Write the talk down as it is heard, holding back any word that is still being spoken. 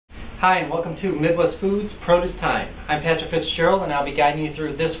Hi, and welcome to Midwest Foods Produce Thyme. I'm Patrick Fitzgerald, and I'll be guiding you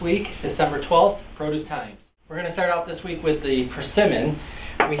through this week, December 12th, Produce Thyme. We're going to start out this week with the persimmon.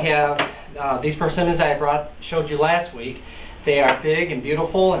 We have these persimmons I showed you last week. They are big and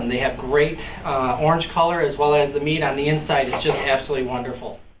beautiful, and they have great orange color, as well as the meat on the inside is just absolutely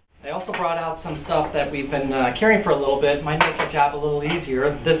wonderful. I also brought out some stuff that we've been carrying for a little bit. Might make your job a little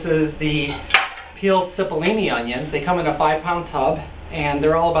easier. This is the peeled cippolini onions. They come in a 5-pound tub, and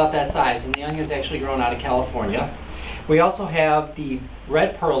they're all about that size, and the onion's actually grown out of California. We also have the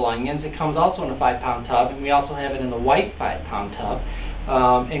red pearl onions. It comes also in a 5-pound tub, and we also have it in the white 5-pound tub.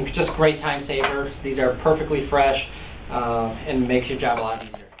 And just great time savers. These are perfectly fresh and makes your job a lot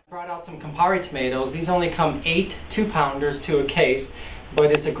easier. I brought out some campari tomatoes. These only come 8 2-pounders to a case,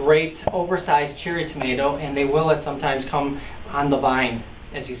 but it's a great oversized cherry tomato, and they will sometimes come on the vine,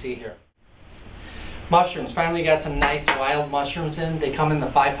 as you see here. Mushrooms. Finally got some nice wild mushrooms in. They come in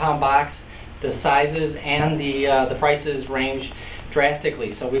the 5-pound box. The sizes and the prices range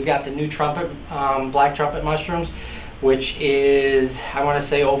drastically. So we've got the new trumpet, black trumpet mushrooms, which is, I want to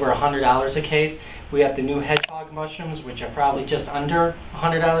say, over $100 a case. We have the new hedgehog mushrooms, which are probably just under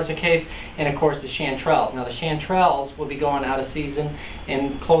 $100 a case, and of course the chanterelles. Now the chanterelles will be going out of season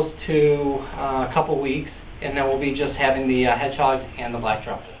in close to a couple weeks, and then we'll be just having the hedgehogs and the black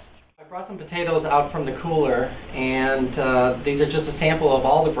trumpet. I brought some potatoes out from the cooler, and these are just a sample of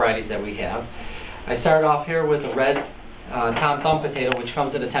all the varieties that we have. I started off here with a red Tom Thumb potato, which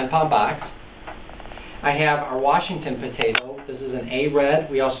comes in a 10-pound box. I have our Washington potato. This is an A red.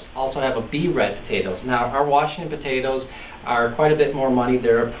 We also have a B red potatoes. Now, our Washington potatoes are quite a bit more money.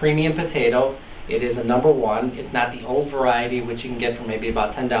 They're a premium potato. It is a #1. It's not the old variety, which you can get for maybe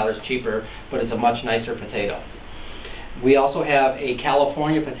about $10 cheaper, but it's a much nicer potato. We also have a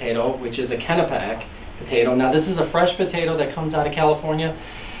California potato, which is a Kennebec potato. Now, this is a fresh potato that comes out of California,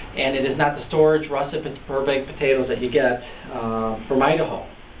 and it is not the storage russet Burbank potatoes that you get from Idaho.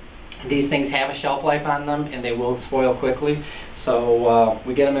 These things have a shelf life on them, and they will spoil quickly, so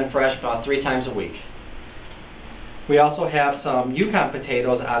we get them in fresh about 3 times a week. We also have some Yukon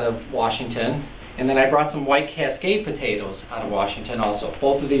potatoes out of Washington, and then I brought some white Cascade potatoes out of Washington also.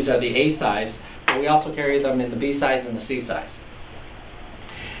 Both of these are the A size, but we also carry them in the B size and the C size.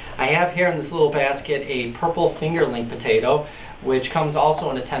 I have here in this little basket a purple fingerling potato, which comes also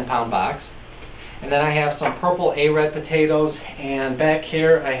in a 10-pound box. And then I have some purple A-red potatoes, and back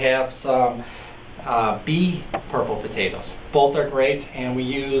here I have some B purple potatoes. Both are great, and we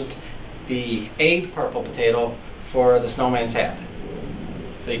used the A purple potato for the snowman's hat.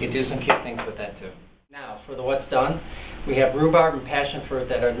 So you can do some cute things with that too. Now, for the what's done, we have rhubarb and passion fruit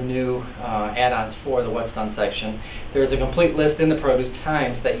that are the new add-ons for the what's done section. There's a complete list in the Produce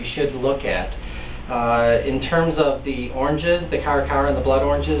Thyme that you should look at. In terms of the oranges, the Caracara and the blood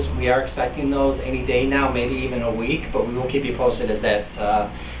oranges, we are expecting those any day now, maybe even a week, but we will keep you posted as that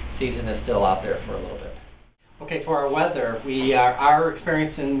season is still out there for a little bit. Okay, for our weather, we are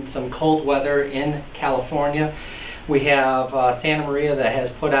experiencing some cold weather in California. We have Santa Maria that has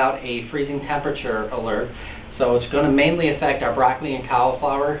put out a freezing temperature alert, so it's going to mainly affect our broccoli and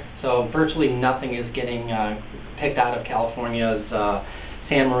cauliflower, so virtually nothing is getting picked out of California's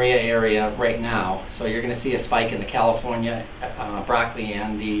Santa Maria area right now, so you're going to see a spike in the California broccoli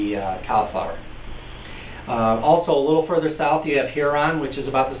and the cauliflower. Also, a little further south, you have Huron, which is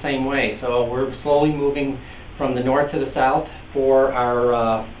about the same way. So we're slowly moving from the north to the south for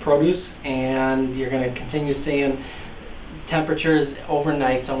our produce, and you're going to continue seeing temperatures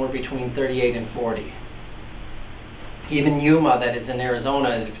overnight somewhere between 38 and 40. Even Yuma, that is in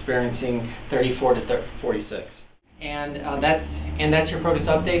Arizona, is experiencing 34 to 46. And that's your produce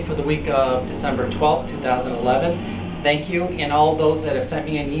update for the week of December 12th, 2011. Thank you, and all those that have sent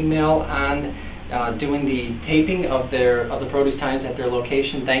me an email on doing the taping of the Produce Times at their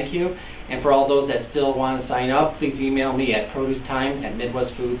location, thank you. And for all those that still want to sign up, please email me at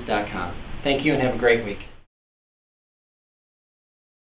producethyme@midwestfoods.com. Thank you, and have a great week.